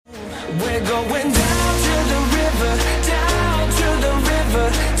We're going down to the river, down to the river,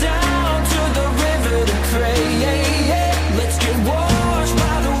 down to the river to pray. Let's get washed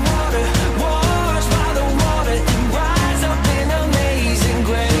by the water, washed by the water, and rise up in amazing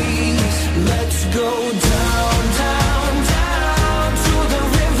grace. Let's go down, down, down to the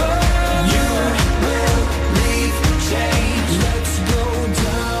river. You will leave change. Let's go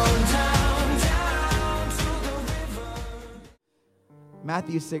down, down, down to the river.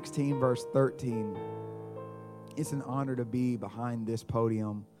 Matthew 16, verse 13. It's an honor to be behind this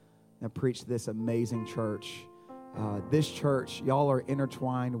podium and preach this amazing church. This church, y'all are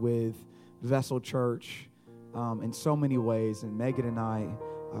intertwined with Vessel Church in so many ways. And Megan and I,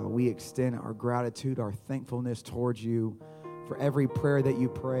 we extend our gratitude, our thankfulness towards you for every prayer that you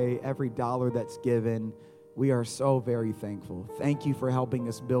pray, every dollar that's given. We are so very thankful. Thank you for helping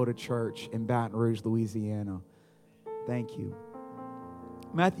us build a church in Baton Rouge, Louisiana. Thank you.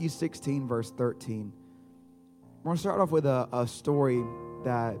 Matthew 16, verse 13. We're going to start off with a story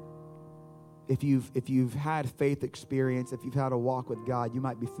that if you've had faith experience, if you've had a walk with God, you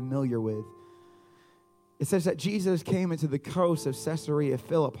might be familiar with. It says that Jesus came into the coast of Caesarea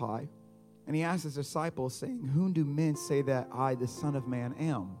Philippi, and he asked his disciples, saying, "Whom do men say that I, the Son of Man,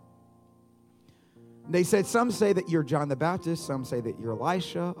 am?" They said, "Some say that you're John the Baptist, some say that you're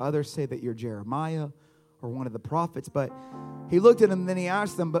Elisha, others say that you're Jeremiah or one of the prophets." But he looked at them, and then he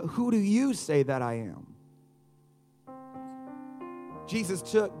asked them, "But who do you say that I am?" Jesus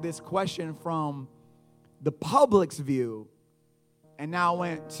took this question from the public's view and now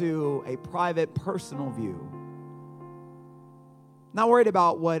went to a private, personal view. Not worried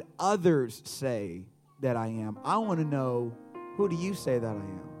about what others say that I am. I want to know, who do you say that I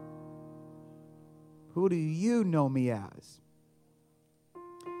am? Who do you know me as?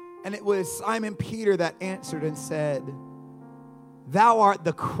 And it was Simon Peter that answered and said, "Thou art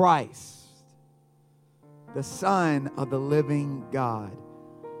the Christ, the Son of the living God."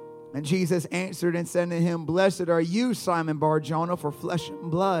 And Jesus answered and said to him, "Blessed are you, Simon Bar-Jonah, for flesh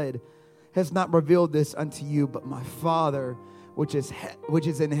and blood has not revealed this unto you, but my Father which is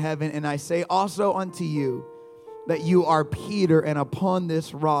in heaven. And I say also unto you, that you are Peter, and upon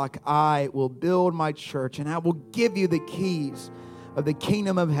this rock I will build my church, and I will give you the keys of the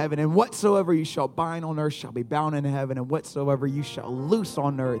kingdom of heaven. And whatsoever you shall bind on earth shall be bound in heaven, and whatsoever you shall loose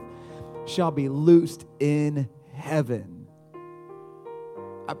on earth shall be loosed in heaven."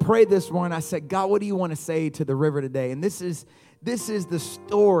 I prayed this morning. I said, "God, what do you want to say to the river today?" And this is the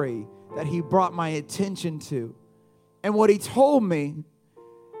story that he brought my attention to. And what he told me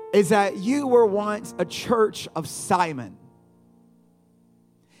is that you were once a church of Simon,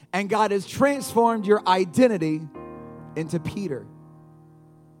 and God has transformed your identity into Peter.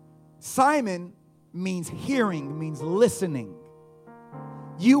 Simon means hearing, means listening.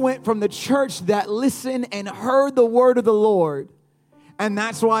 You went from the church that listened and heard the word of the Lord, and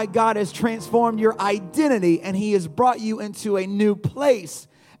that's why God has transformed your identity, and he has brought you into a new place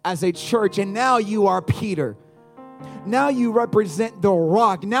as a church. And now you are Peter. Now you represent the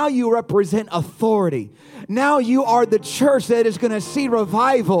rock. Now you represent authority. Now you are the church that is going to see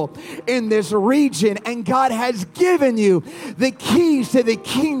revival in this region. And God has given you the keys to the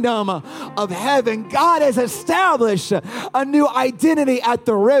kingdom of heaven. God has established a new identity at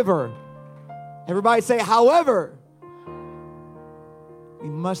the river. Everybody say, however, we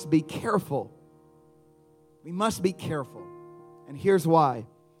must be careful. We must be careful. And here's why.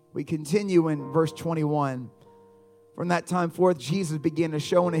 We continue in verse 21. From that time forth, Jesus began to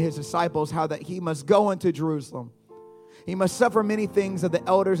show unto his disciples how that he must go into Jerusalem. He must suffer many things of the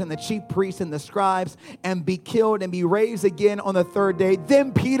elders and the chief priests and the scribes, and be killed and be raised again on the third day.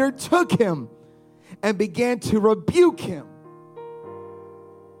 Then Peter took him and began to rebuke him.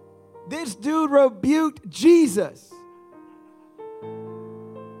 This dude rebuked Jesus.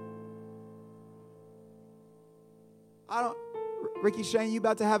 Ricky Shane, you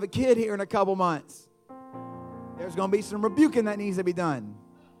about to have a kid here in a couple months. There's going to be some rebuking that needs to be done.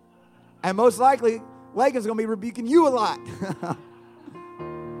 And most likely, Lakin's going to be rebuking you a lot.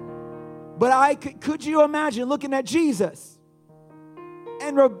 But could you imagine looking at Jesus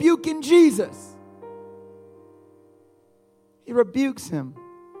and rebuking Jesus? He rebukes him.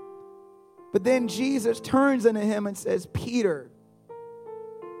 But then Jesus turns into him and says, "Peter,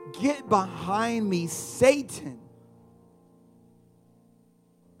 get behind me, Satan."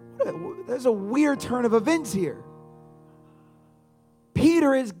 There's a weird turn of events here.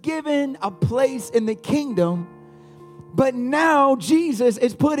 Peter is given a place in the kingdom, but now Jesus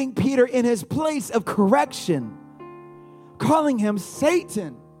is putting Peter in his place of correction, calling him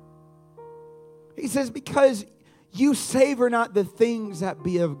Satan. He says, because You savor not the things that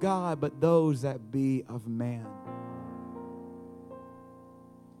be of God, but those that be of man.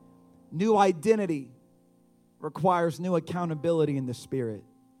 New identity requires new accountability in the Spirit.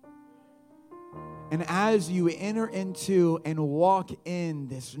 And as you enter into and walk in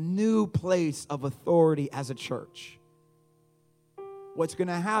this new place of authority as a church, what's going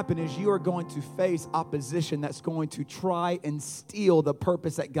to happen is you are going to face opposition that's going to try and steal the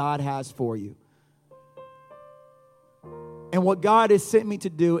purpose that God has for you. And what God has sent me to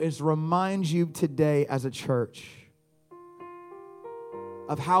do is remind you today as a church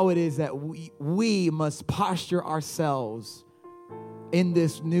of how it is that we must posture ourselves in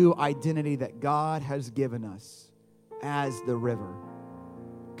this new identity that God has given us as the river.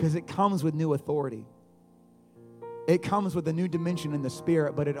 Because it comes with new authority. It comes with a new dimension in the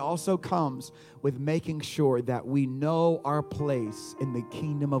Spirit, but it also comes with making sure that we know our place in the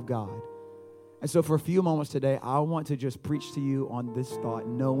kingdom of God. And so for a few moments today, I want to just preach to you on this thought,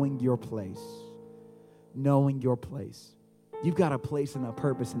 knowing your place. Knowing your place. You've got a place and a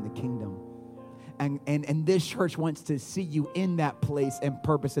purpose in the kingdom. And this church wants to see you in that place and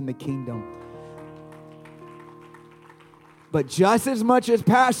purpose in the kingdom. But just as much as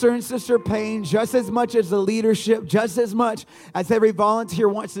Pastor and Sister Payne, just as much as the leadership, just as much as every volunteer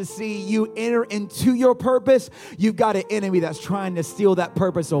wants to see you enter into your purpose, you've got an enemy that's trying to steal that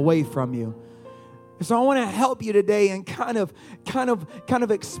purpose away from you. So I want to help you today and kind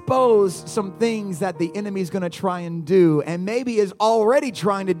of expose some things that the enemy is going to try and do, and maybe is already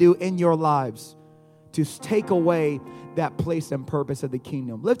trying to do in your lives to take away that place and purpose of the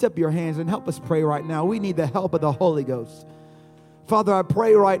kingdom. Lift up your hands and help us pray right now. We need the help of the Holy Ghost. Father, I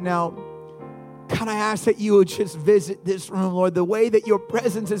pray right now, God, I ask that you would just visit this room, Lord, the way that your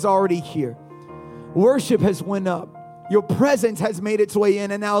presence is already here. Worship has went up. Your presence has made its way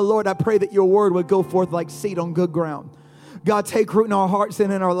in. And now, Lord, I pray that your word would go forth like seed on good ground. God, take root in our hearts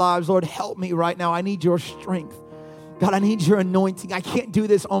and in our lives. Lord, help me right now. I need your strength. God, I need your anointing. I can't do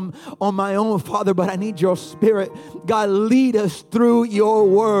this on my own, Father, but I need your Spirit. God, lead us through your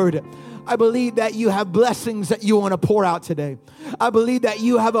word. I believe that you have blessings that you want to pour out today. I believe that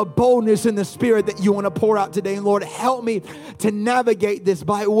you have a boldness in the Spirit that you want to pour out today. And Lord, help me to navigate this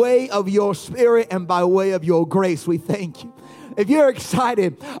by way of your Spirit and by way of your grace. We thank you. If you're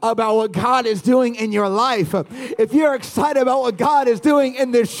excited about what God is doing in your life, if you're excited about what God is doing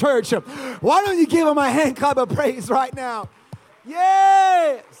in this church, why don't you give him a hand clap of praise right now?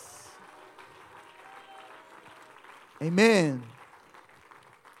 Yes! Amen.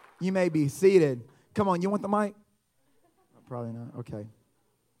 You may be seated. Come on, you want the mic? Probably not. Okay.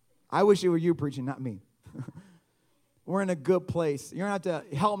 I wish it were you preaching, not me. We're in a good place. You're going to have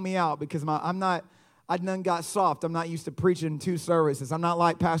to help me out because I done got soft. I'm not used to preaching 2 services. I'm not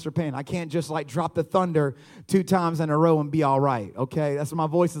like Pastor Payne. I can't just like drop the thunder 2 times in a row and be all right, okay? That's my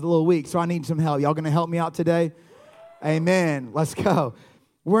voice is a little weak, so I need some help. Y'all going to help me out today? Amen. Let's go.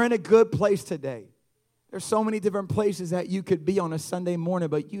 We're in a good place today. There's so many different places that you could be on a Sunday morning,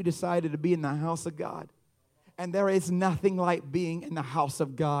 but you decided to be in the house of God. And there is nothing like being in the house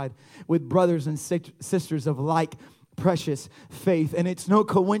of God with brothers and sisters of like precious faith. And it's no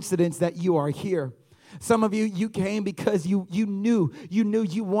coincidence that you are here. Some of you came because you knew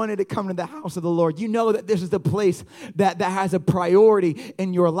you wanted to come to the house of the Lord. You know that this is the place that has a priority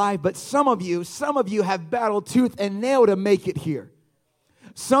in your life. But some of you have battled tooth and nail to make it here.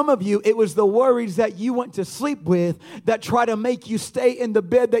 Some of you, it was the worries that you went to sleep with that try to make you stay in the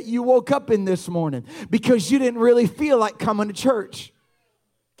bed that you woke up in this morning because you didn't really feel like coming to church.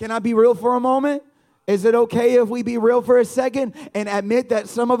 Can I be real for a moment? Is it okay if we be real for a second and admit that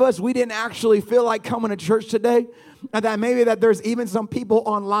some of us, we didn't actually feel like coming to church today? And that maybe that there's even some people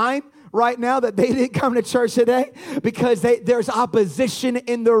online right now that they didn't come to church today because there's opposition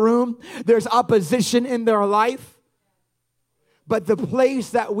in the room. There's opposition in their life. But the place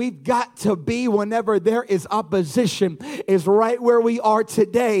that we've got to be whenever there is opposition is right where we are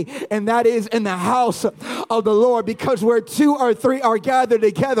today, and that is in the house of the Lord, because where 2 or 3 are gathered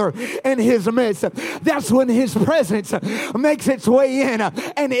together in his midst, that's when his presence makes its way in,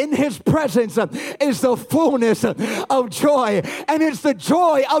 and in his presence is the fullness of joy, and it's the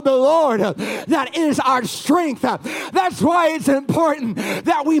joy of the Lord that is our strength. That's why it's important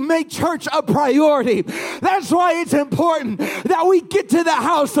that we make church a priority. That's why it's important that we get to the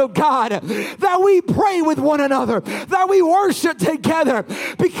house of God, that we pray with one another, that we worship together,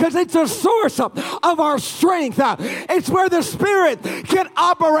 because it's a source of our strength. It's where the Spirit can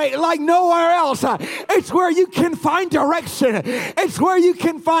operate like nowhere else. It's where you can find direction. It's where you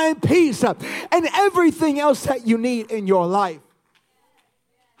can find peace and everything else that you need in your life.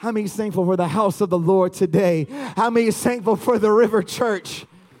 How many is thankful for the house of the Lord today? How many is thankful for the River Church?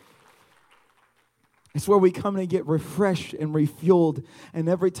 It's where we come to get refreshed and refueled. And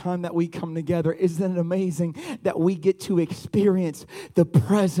every time that we come together, isn't it amazing that we get to experience the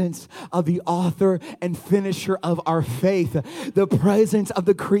presence of the author and finisher of our faith, the presence of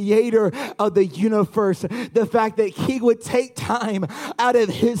the creator of the universe, the fact that he would take time out of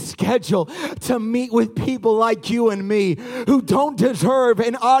his schedule to meet with people like you and me who don't deserve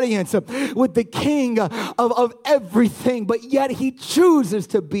an audience with the king of everything, but yet he chooses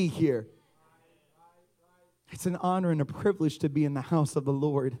to be here. It's an honor and a privilege to be in the house of the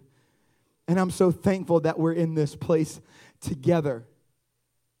Lord. And I'm so thankful that we're in this place together.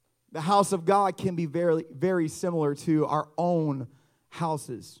 The house of God can be very, very similar to our own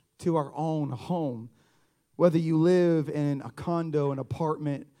houses, to our own home. Whether you live in a condo, an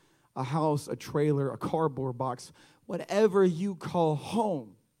apartment, a house, a trailer, a cardboard box, whatever you call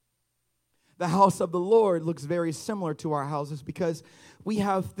home. The house of the Lord looks very similar to our houses because we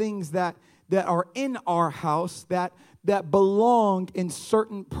have things that are in our house that belong in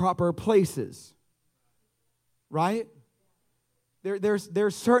certain proper places. Right?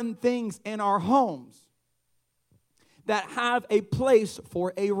 There's certain things in our homes that have a place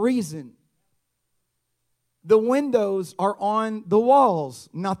for a reason. The windows are on the walls,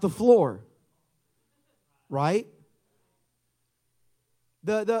 not the floor. Right?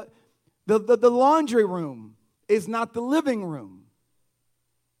 The laundry room is not the living room.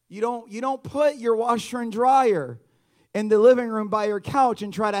 You don't put your washer and dryer in the living room by your couch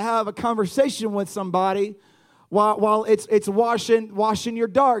and try to have a conversation with somebody while it's washing your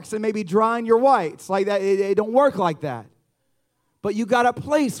darks and maybe drying your whites. Like that, it don't work like that. But you got a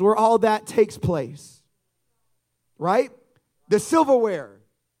place where all that takes place. Right? The silverware.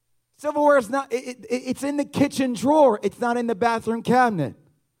 Silverware is not, it's in the kitchen drawer. It's not in the bathroom cabinet.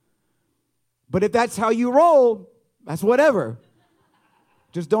 But if that's how you roll, that's whatever.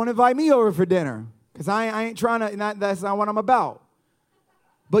 Just don't invite me over for dinner because I ain't trying to, that's not what I'm about.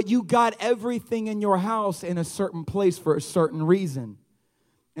 But you got everything in your house in a certain place for a certain reason.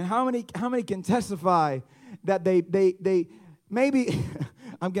 And how many can testify that they maybe,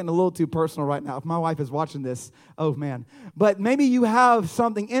 I'm getting a little too personal right now. If my wife is watching this, oh man. But maybe you have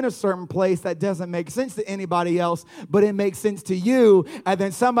something in a certain place that doesn't make sense to anybody else, but it makes sense to you. And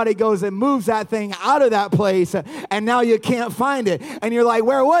then somebody goes and moves that thing out of that place, and now you can't find it. And you're like,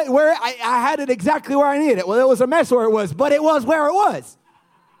 where? I had it exactly where I needed it. Well, it was a mess where it was, but it was where it was.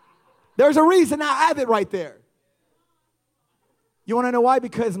 There's a reason I have it right there. You want to know why?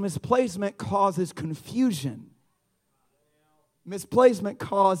 Because misplacement causes confusion. Misplacement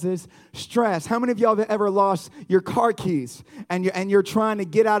causes stress. How many of y'all have ever lost your car keys and you're trying to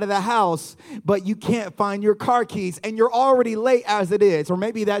get out of the house, but you can't find your car keys and you're already late as it is? Or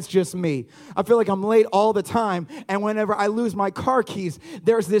maybe that's just me. I feel like I'm late all the time, and whenever I lose my car keys,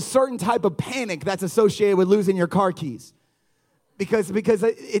 there's this certain type of panic that's associated with losing your car keys. Because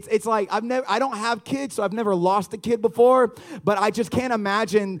it's like I don't have kids, so I've never lost a kid before, but I just can't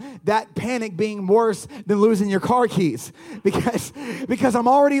imagine that panic being worse than losing your car keys because I'm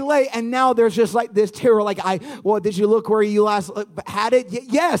already late, and now there's just like this terror, like did you look where you last had it?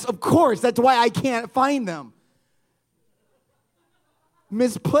 Yes, of course. That's why I can't find them.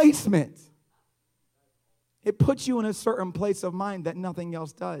 Misplacement. It puts you in a certain place of mind that nothing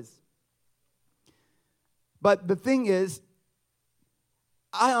else does. But the thing is,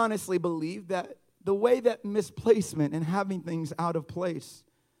 I honestly believe that the way that misplacement and having things out of place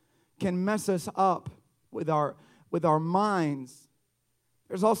can mess us up with our minds,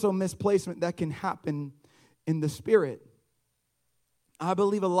 there's also misplacement that can happen in the spirit. I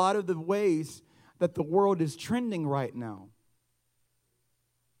believe a lot of the ways that the world is trending right now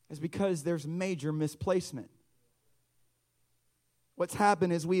is because there's major misplacement. What's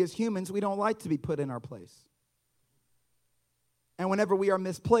happened is we as humans, we don't like to be put in our place. And whenever we are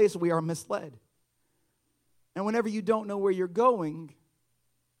misplaced, we are misled. And whenever you don't know where you're going,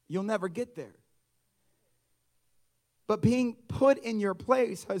 you'll never get there. But being put in your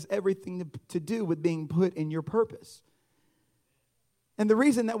place has everything to do with being put in your purpose. And the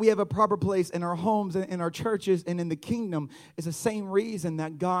reason that we have a proper place in our homes and in our churches and in the kingdom is the same reason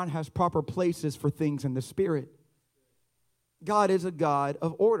that God has proper places for things in the spirit. God is a God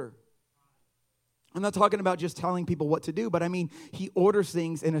of order. I'm not talking about just telling people what to do, but I mean, he orders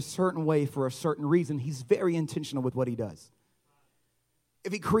things in a certain way for a certain reason. He's very intentional with what he does.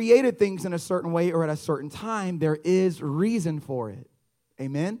 If he created things in a certain way or at a certain time, there is reason for it.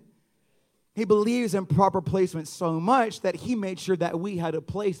 Amen? He believes in proper placement so much that he made sure that we had a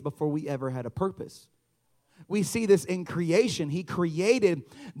place before we ever had a purpose. We see this in creation. He created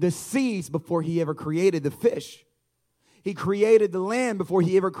the seas before he ever created the fish. He created the land before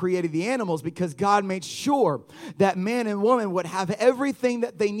he ever created the animals, because God made sure that man and woman would have everything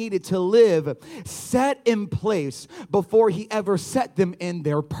that they needed to live set in place before he ever set them in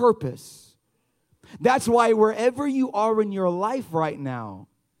their purpose. That's why wherever you are in your life right now,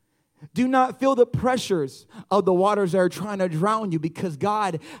 do not feel the pressures of the waters that are trying to drown you, because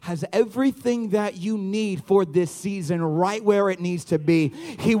God has everything that you need for this season right where it needs to be.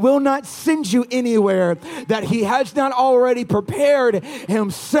 He will not send you anywhere that he has not already prepared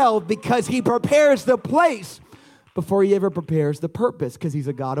himself, because he prepares the place before he ever prepares the purpose, because he's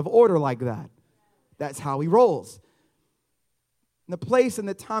a God of order like that. That's how he rolls. And the place and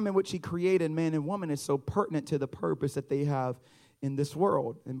the time in which he created man and woman is so pertinent to the purpose that they have in this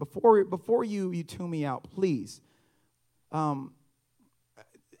world. And before you tune me out, please,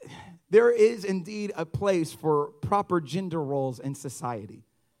 there is indeed a place for proper gender roles in society.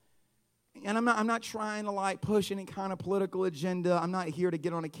 And I'm not trying to like push any kind of political agenda. I'm not here to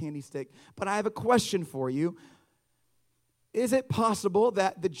get on a candy stick. But I have a question for you. Is it possible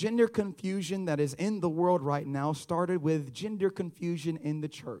that the gender confusion that is in the world right now started with gender confusion in the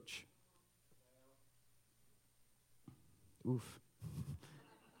church? Oof.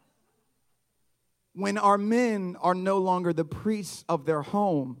 When our men are no longer the priests of their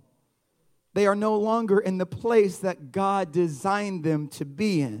home, they are no longer in the place that God designed them to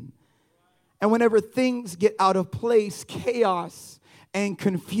be in. And whenever things get out of place, chaos and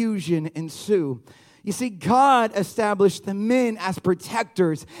confusion ensue. You see, God established the men as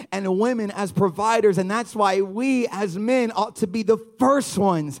protectors and the women as providers, and that's why we as men ought to be the first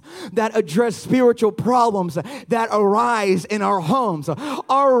ones that address spiritual problems that arise in our homes.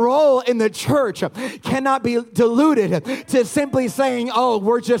 Our role in the church cannot be diluted to simply saying, oh,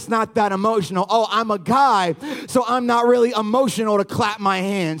 we're just not that emotional. Oh, I'm a guy, so I'm not really emotional to clap my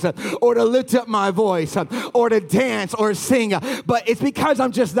hands or to lift up my voice or to dance or sing, but it's because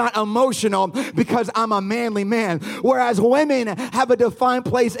I'm just not emotional, because I'm a manly man. Whereas women have a defined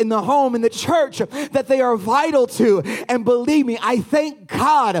place in the home, in the church, that they are vital to. And believe me, I thank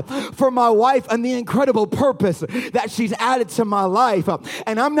God for my wife and the incredible purpose that she's added to my life.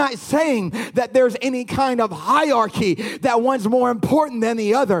 And I'm not saying that there's any kind of hierarchy that one's more important than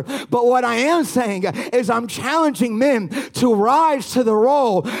the other. But what I am saying is I'm challenging men to rise to the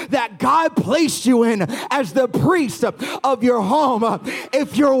role that God placed you in as the priest of your home.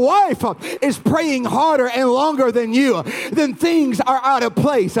 If your wife is praying harder and longer than you, then things are out of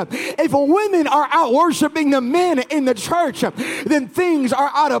place. If women are out worshiping the men in the church, then things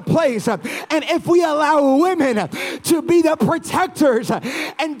are out of place. And if we allow women to be the protectors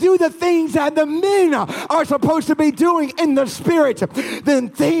and do the things that the men are supposed to be doing in the spirit, then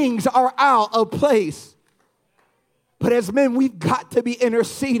things are out of place. But as men, we've got to be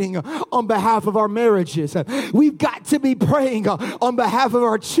interceding on behalf of our marriages. We've got to be praying on behalf of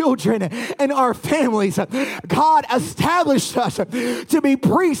our children and our families. God established us to be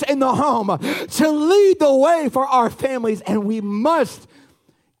priests in the home, to lead the way for our families, and we must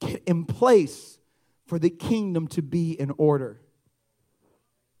get in place for the kingdom to be in order.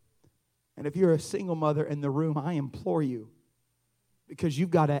 And if you're a single mother in the room, I implore you, because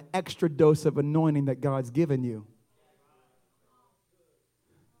you've got an extra dose of anointing that God's given you.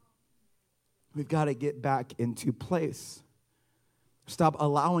 We've got to get back into place. Stop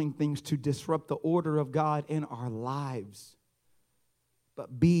allowing things to disrupt the order of God in our lives.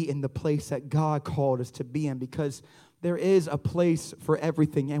 But be in the place that God called us to be in, because there is a place for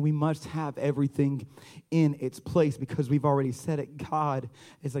everything, and we must have everything in its place, because we've already said it. God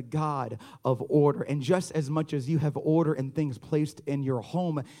is a God of order. And just as much as you have order and things placed in your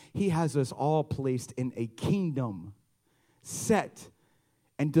home, He has us all placed in a kingdom set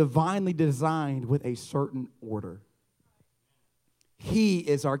and divinely designed with a certain order. He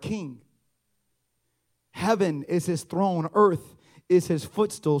is our King. Heaven is His throne. Earth is His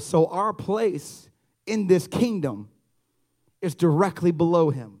footstool. So our place in this kingdom is directly below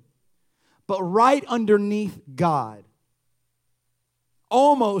Him. But right underneath God,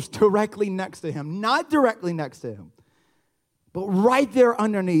 almost directly next to Him, not directly next to Him, but right there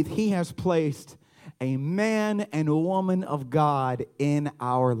underneath, He has placed a man and a woman of God in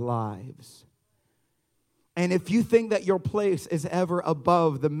our lives. And if you think that your place is ever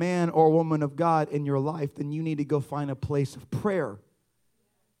above the man or woman of God in your life, then you need to go find a place of prayer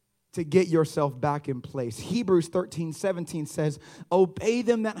to get yourself back in place. Hebrews 13:17 says, obey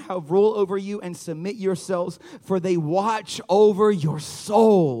them that have rule over you and submit yourselves, for they watch over your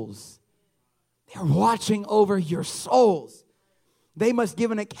souls. They're watching over your souls. They must give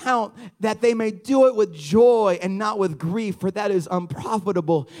an account that they may do it with joy and not with grief, for that is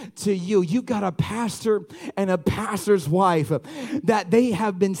unprofitable to you. You got a pastor and a pastor's wife that they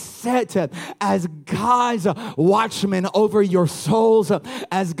have been set as God's watchmen over your souls,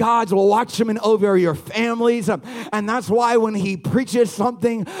 as God's watchmen over your families. And that's why when he preaches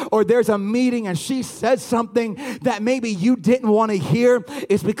something or there's a meeting and she says something that maybe you didn't want to hear,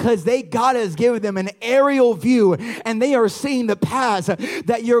 it's because God has given them an aerial view and they are seeing the path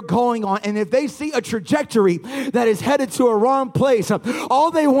that you're going on. And if they see a trajectory that is headed to a wrong place,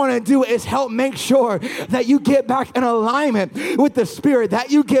 all they want to do is help make sure that you get back in alignment with the Spirit, that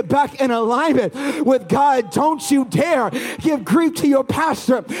you get back in alignment with God. Don't you dare give grief to your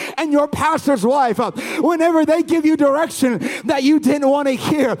pastor and your pastor's wife whenever they give you direction that you didn't want to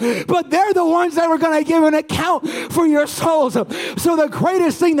hear. But they're the ones that are going to give an account for your souls. So the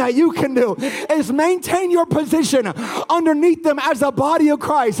greatest thing that you can do is maintain your position underneath them as a body of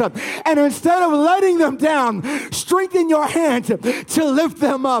Christ. And instead of letting them down, strengthen your hands to lift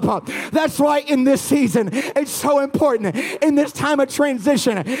them up. That's why in this season, it's so important. In this time of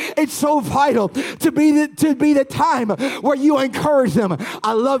transition, it's so vital to be the time where you encourage them.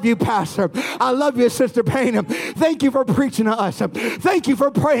 I love you, Pastor. I love you, Sister Payne. Thank you for preaching to us. Thank you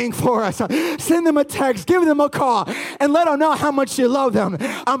for praying for us. Send them a text, give them a call, and let them know how much you love them.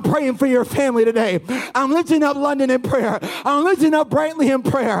 I'm praying for your family today. I'm lifting up London in prayer. I'm lifting up Brantley in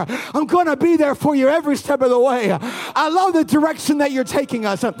prayer. I'm going to be there for you every step of the way. I love the direction that you're taking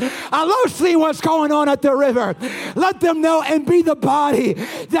us. I love seeing what's going on at the river. Let them know and be the body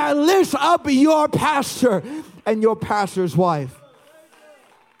that lifts up your pastor and your pastor's wife.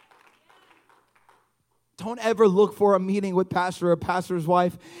 Don't ever look for a meeting with pastor or pastor's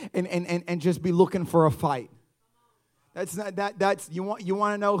wife and just be looking for a fight. That's you want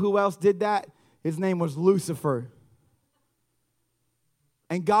to know who else did that? His name was Lucifer.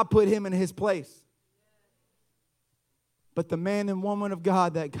 And God put him in his place. But the man and woman of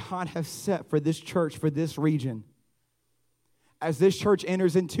God that God has set for this church, for this region, as this church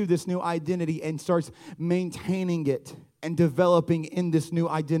enters into this new identity and starts maintaining it and developing in this new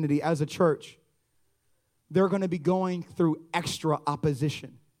identity as a church, they're going to be going through extra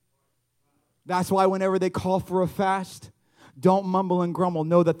opposition. That's why whenever they call for a fast, don't mumble and grumble.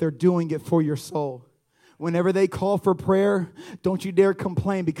 Know that they're doing it for your soul. Whenever they call for prayer, don't you dare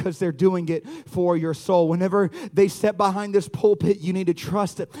complain because they're doing it for your soul. Whenever they step behind this pulpit, you need to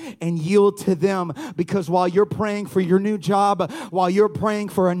trust it and yield to them, because while you're praying for your new job, while you're praying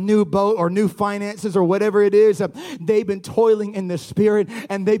for a new boat or new finances or whatever it is, they've been toiling in the Spirit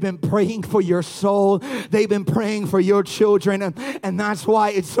and they've been praying for your soul. They've been praying for your children. And that's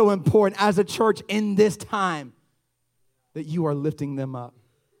why it's so important as a church in this time that you are lifting them up.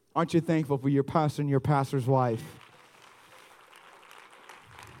 Aren't you thankful for your pastor and your pastor's wife?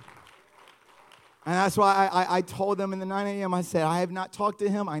 And that's why I told them in the 9 a.m., I said, I have not talked to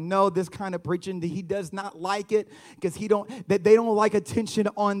him. I know this kind of preaching, he does not like it because they don't like attention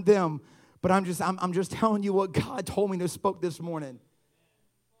on them. But I'm just telling you what God told me to spoke this morning.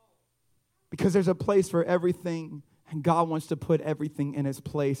 Because there's a place for everything. And God wants to put everything in its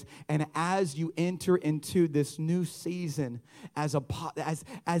place. And as you enter into this new season, as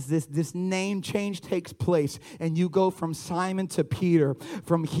this name change takes place, and you go from Simon to Peter,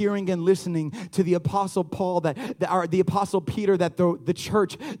 from hearing and listening to the Apostle Paul, the Apostle Peter, that the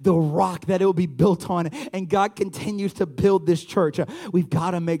church, the rock that it will be built on, and God continues to build this church. We've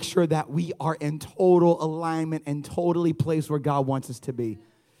got to make sure that we are in total alignment and totally placed where God wants us to be.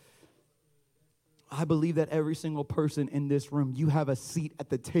 I believe that every single person in this room, you have a seat at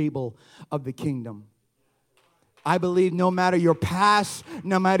the table of the kingdom. I believe no matter your past,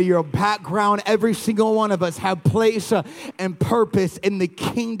 no matter your background, every single one of us have place and purpose in the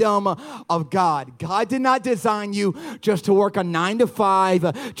kingdom of God. God did not design you just to work a 9 to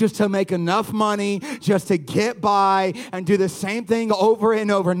 5, just to make enough money, just to get by and do the same thing over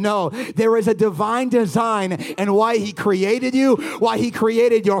and over. No, there is a divine design and why he created you, why he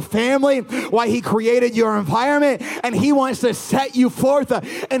created your family, why he created your environment, and he wants to set you forth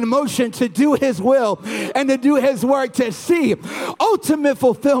in motion to do his will and to do his work, to see ultimate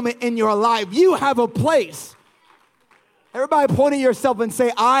fulfillment in your life. You have a place. Everybody point at yourself and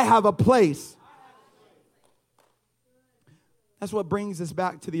say, I have a place. That's what brings us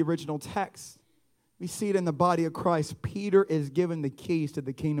back to the original text. We see it in the body of Christ. Peter is given the keys to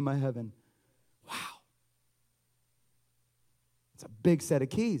the kingdom of heaven. Wow. It's a big set of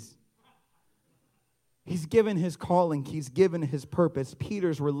keys. He's given his calling. He's given his purpose.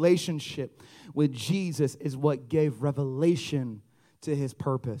 Peter's relationship with Jesus is what gave revelation to his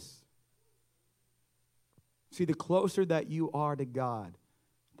purpose. See, the closer that you are to God,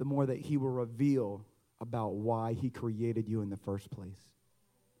 the more that he will reveal about why he created you in the first place.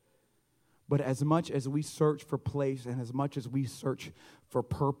 But as much as we search for place and as much as we search for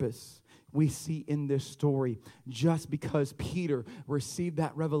purpose, we see in this story, just because Peter received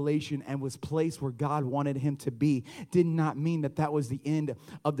that revelation and was placed where God wanted him to be, did not mean that that was the end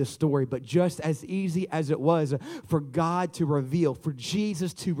of the story. But just as easy as it was for God to reveal, for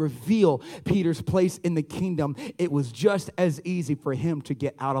Jesus to reveal Peter's place in the kingdom, it was just as easy for him to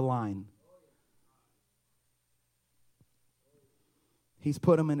get out of line. He's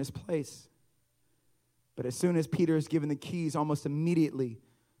put him in his place. But as soon as Peter is given the keys, almost immediately,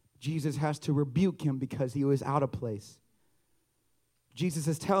 Jesus has to rebuke him because he was out of place. Jesus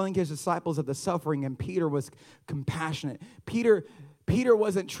is telling his disciples of the suffering, and Peter was compassionate. Peter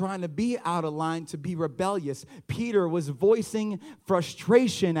wasn't trying to be out of line to be rebellious. Peter was voicing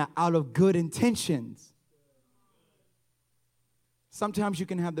frustration out of good intentions. Sometimes you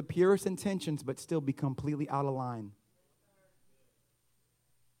can have the purest intentions but still be completely out of line.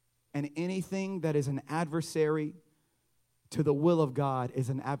 And anything that is an adversary to the will of God is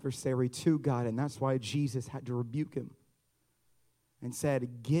an adversary to God. And that's why Jesus had to rebuke him and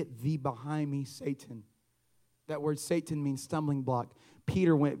said, "Get thee behind me, Satan." That word Satan means stumbling block.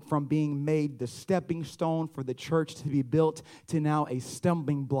 Peter went from being made the stepping stone for the church to be built to now a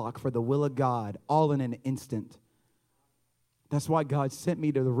stumbling block for the will of God, all in an instant. That's why God sent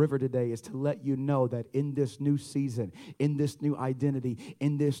me to the river today, is to let you know that in this new season, in this new identity,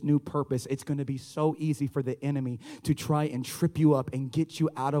 in this new purpose, it's going to be so easy for the enemy to try and trip you up and get you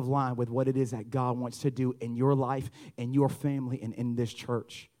out of line with what it is that God wants to do in your life, in your family, and in this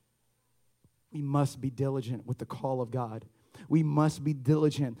church. We must be diligent with the call of God. We must be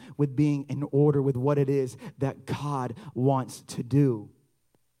diligent with being in order with what it is that God wants to do.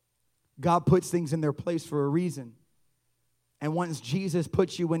 God puts things in their place for a reason. And once Jesus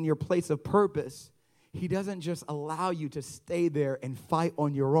puts you in your place of purpose, he doesn't just allow you to stay there and fight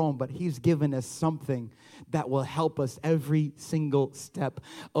on your own, but he's given us something that will help us every single step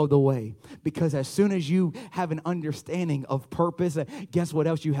of the way. Because as soon as you have an understanding of purpose, guess what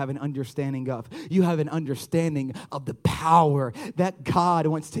else you have an understanding of? You have an understanding of the power that God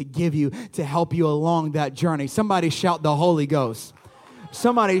wants to give you to help you along that journey. Somebody shout the Holy Ghost.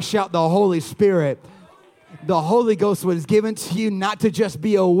 Somebody shout the Holy Spirit. The Holy Ghost was given to you not to just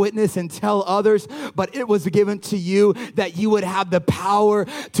be a witness and tell others, but it was given to you that you would have the power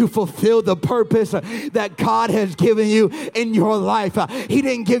to fulfill the purpose that God has given you in your life. He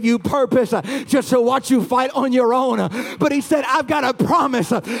didn't give you purpose just to watch you fight on your own, but he said, I've got a promise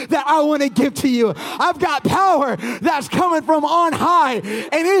that I want to give to you. I've got power that's coming from on high,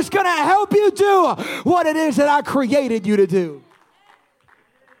 and it's going to help you do what it is that I created you to do.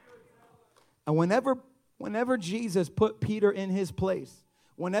 And whenever Jesus put Peter in his place,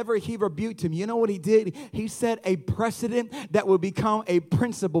 whenever he rebuked him, you know what he did? He set a precedent that would become a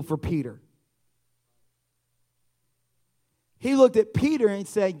principle for Peter. He looked at Peter and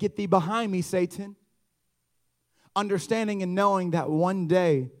said, "Get thee behind me, Satan." Understanding and knowing that one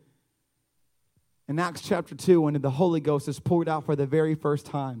day, in Acts chapter 2, when the Holy Ghost is poured out for the very first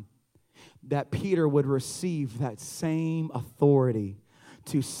time, that Peter would receive that same authority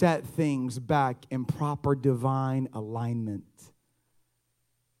to set things back in proper divine alignment.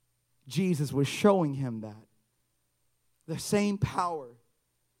 Jesus was showing him that. The same power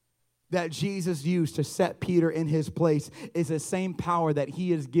that Jesus used to set Peter in his place is the same power that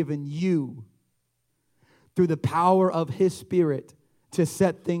he has given you through the power of his Spirit to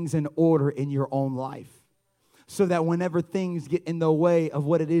set things in order in your own life. So that whenever things get in the way of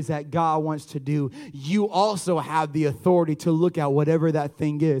what it is that God wants to do, you also have the authority to look at whatever that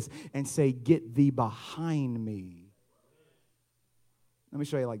thing is and say, "Get thee behind me." Let me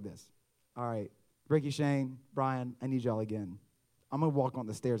show you like this. All right, Ricky, Shane, Brian, I need y'all again. I'm going to walk on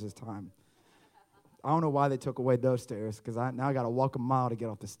the stairs this time. I don't know why they took away those stairs, because now I got to walk a mile to get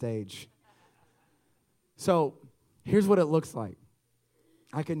off the stage. So here's what it looks like.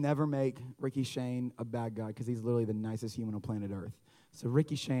 I could never make Ricky Shane a bad guy because he's literally the nicest human on planet Earth. So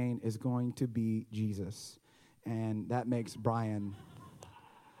Ricky Shane is going to be Jesus. And that makes Brian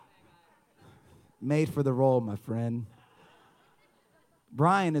made for the role, my friend.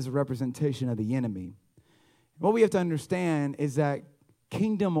 Brian is a representation of the enemy. What we have to understand is that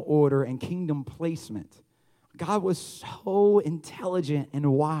kingdom order and kingdom placement, God was so intelligent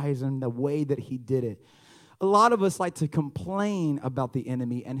and wise in the way that he did it. A lot of us like to complain about the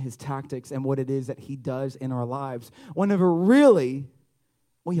enemy and his tactics and what it is that he does in our lives, whenever really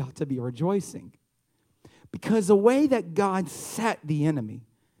we ought to be rejoicing. Because the way that God set the enemy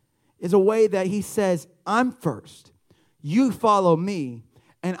is a way that he says, I'm first. You follow me,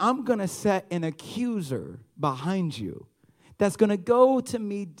 and I'm going to set an accuser behind you that's going to go to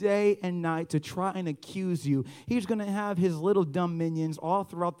me day and night to try and accuse you. He's going to have his little dumb minions all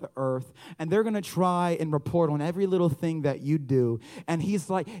throughout the earth, and they're going to try and report on every little thing that you do. And he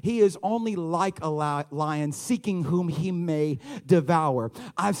is only like a lion seeking whom he may devour.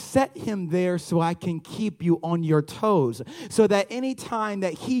 I've set him there so I can keep you on your toes, so that any time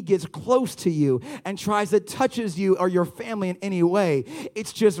that he gets close to you and tries to touches you or your family in any way,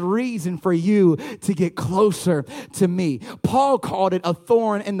 it's just reason for you to get closer to me. Paul called it a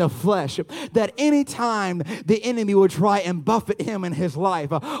thorn in the flesh, that any time the enemy would try and buffet him in his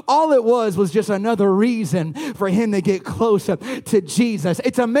life, all it was just another reason for him to get closer to Jesus.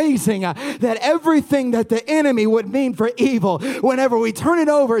 It's amazing that everything that the enemy would mean for evil, whenever we turn it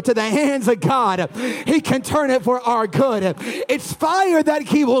over to the hands of God, he can turn it for our good. It's fire that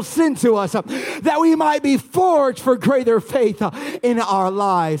he will send to us, that we might be forged for greater faith in our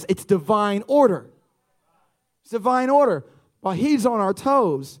lives. It's divine order. It's divine order. While he's on our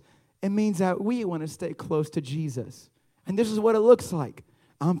toes, it means that we want to stay close to Jesus. And this is what it looks like.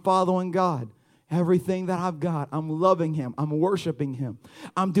 I'm following God. Everything that I've got, I'm loving him. I'm worshiping him.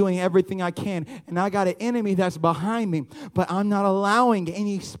 I'm doing everything I can. And I got an enemy that's behind me, but I'm not allowing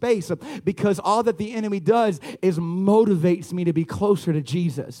any space, because all that the enemy does is motivates me to be closer to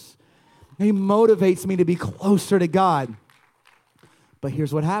Jesus. He motivates me to be closer to God. But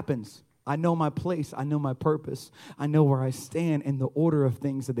here's what happens. I know my place. I know my purpose. I know where I stand in the order of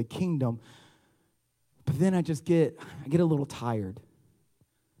things of the kingdom. But then I get a little tired.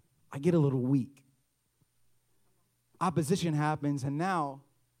 I get a little weak. Opposition happens, and now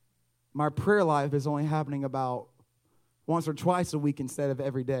my prayer life is only happening about once or twice a week instead of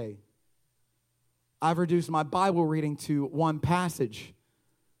every day. I've reduced my Bible reading to one passage.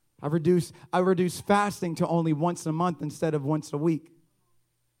 I've reduced fasting to only once a month instead of once a week.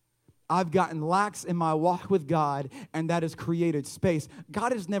 I've gotten lax in my walk with God, and that has created space.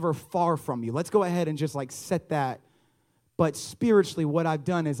 God is never far from you. Let's go ahead and just set that. But spiritually, what I've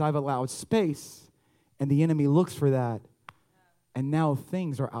done is I've allowed space, and the enemy looks for that, and now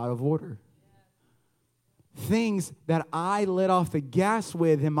things are out of order. Things that I let off the gas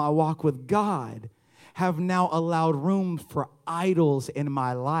with in my walk with God have now allowed room for idols in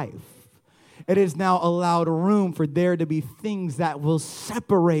my life. It has now allowed room for there to be things that will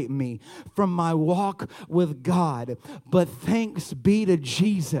separate me from my walk with God. But thanks be to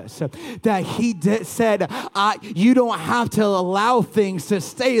Jesus that he said, you don't have to allow things to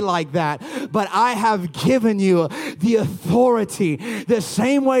stay like that, but I have given you the authority. The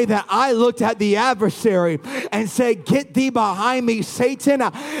same way that I looked at the adversary and said, get thee behind me, Satan,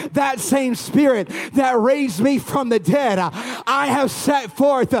 that same spirit that raised me from the dead, I have set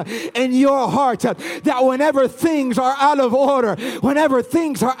forth in your heart that whenever things are out of order, whenever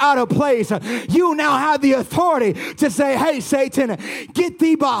things are out of place, you now have the authority to say, hey, Satan, get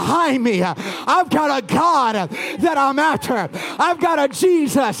thee behind me. I've got a God that I'm after. I've got a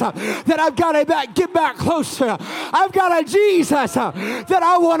Jesus that I've got to get back close to. I've got a Jesus that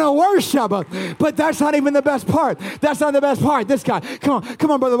I want to worship. But that's not even the best part. That's not the best part. This guy, come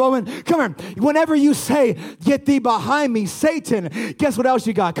on, Brother Bowman, come on. Whenever you say, get thee behind me, Satan, guess what else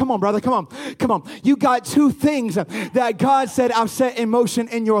you got? Come on, brother, come on. You got two things that God said I've set in motion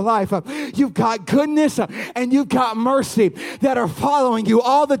in your life. You've got goodness and you've got mercy that are following you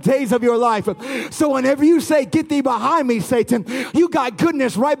all the days of your life. So whenever you say, get thee behind me, Satan, you got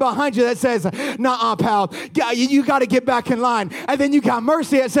goodness right behind you that says, nah, pal, you got to get back in line. And then you got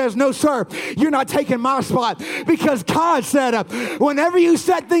mercy that says, no, sir, you're not taking my spot. Because God said, whenever you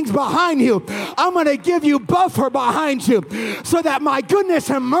set things behind you, I'm going to give you buffer behind you so that my goodness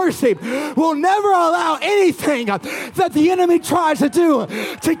and mercy will never allow anything that the enemy tries to do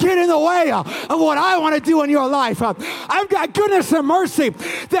to get in the way of what I want to do in your life. I've got goodness and mercy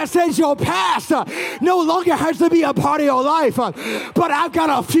that says your past no longer has to be a part of your life, but I've got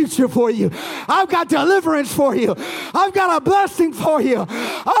a future for you. I've got deliverance for you. I've got a blessing for you.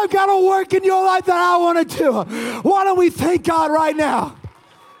 I've got a work in your life that I want to do. Why don't we thank God right now?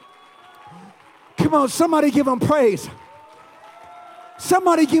 Come on, somebody give him praise.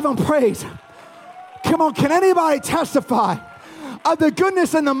 Somebody give him praise. Come on, can anybody testify of the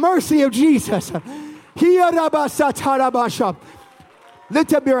goodness and the mercy of Jesus?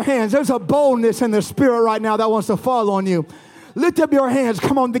 Lift up your hands. There's a boldness in the spirit right now that wants to fall on you. Lift up your hands.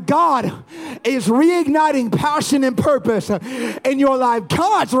 Come on. The God is reigniting passion and purpose in your life.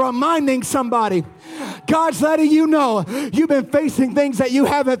 God's reminding somebody God's letting you know you've been facing things that you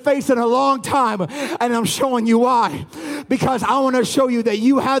haven't faced in a long time, and I'm showing you why. Because I want to show you that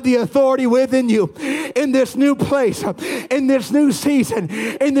you have the authority within you in this new place, in this new season,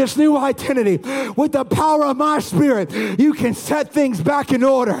 in this new identity. With the power of my Spirit, you can set things back in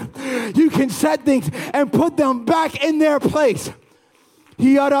order. You can set things and put them back in their place.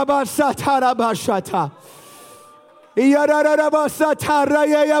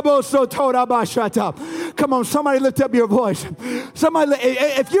 Come on, somebody lift up your voice. Somebody,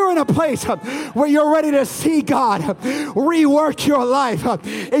 if you're in a place where you're ready to see God rework your life,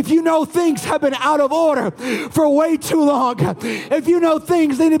 if you know things have been out of order for way too long, if you know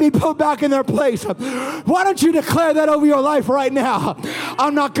things need to be put back in their place, why don't you declare that over your life right now?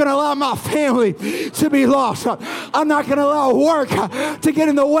 I'm not going to allow my family to be lost. I'm not going to allow work to get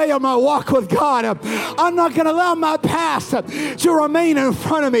in the way of my walk with God. I'm not going to allow my past to remain in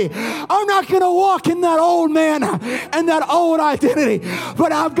front of me. I'm not going to walk in that old man and that old identity,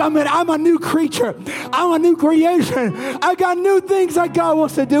 but I'm a new creature. I'm a new creation. I got new things that God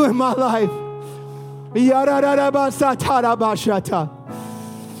wants to do in my life.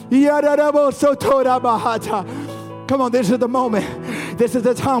 Come on, this is the moment. This is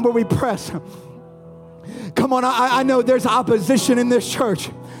the time where we press. Come on, I know there's opposition in this church.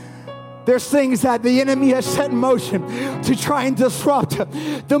 There's things that the enemy has set in motion to try and disrupt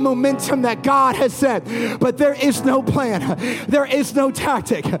the momentum that God has set. But there is no plan. There is no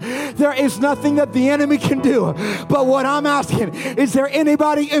tactic. There is nothing that the enemy can do. But what I'm asking, is there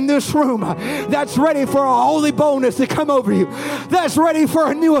anybody in this room that's ready for a holy boldness to come over you? That's ready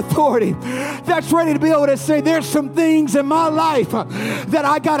for a new authority? That's ready to be able to say, there's some things in my life that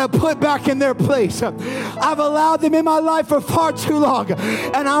I got to put back in their place. I've allowed them in my life for far too long.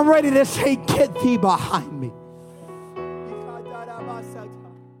 And I'm ready to say, get thee behind me.